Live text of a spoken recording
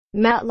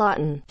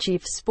LAWTON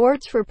chief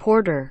sports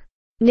reporter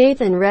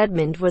Nathan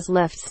Redmond was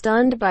left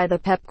stunned by the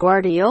Pep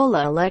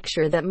Guardiola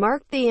lecture that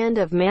marked the end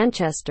of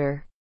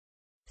Manchester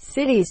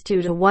City's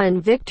 2-1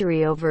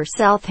 victory over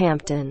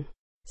Southampton.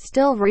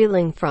 Still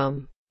reeling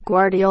from,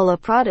 Guardiola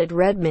prodded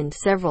Redmond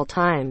several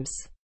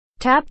times,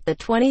 tapped the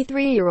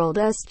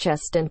 23-year-old's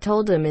chest and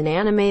told him in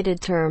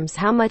animated terms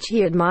how much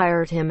he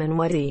admired him and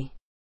what he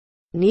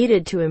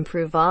needed to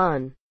improve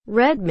on.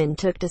 Redmond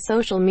took to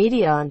social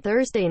media on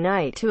Thursday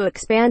night to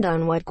expand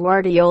on what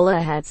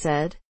Guardiola had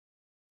said.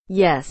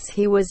 "Yes,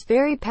 he was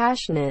very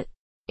passionate,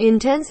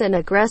 intense and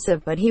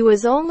aggressive, but he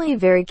was only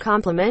very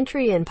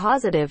complimentary and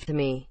positive to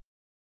me,"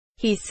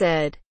 he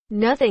said.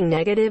 "Nothing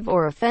negative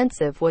or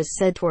offensive was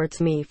said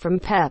towards me from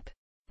Pep.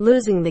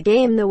 Losing the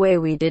game the way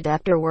we did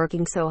after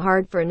working so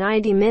hard for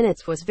 90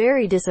 minutes was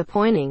very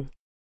disappointing.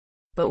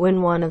 But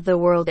when one of the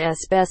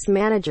world's best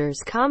managers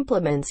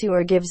compliments you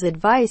or gives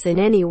advice in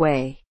any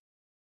way,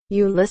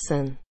 you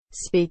listen."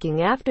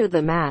 Speaking after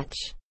the match,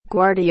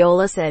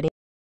 Guardiola said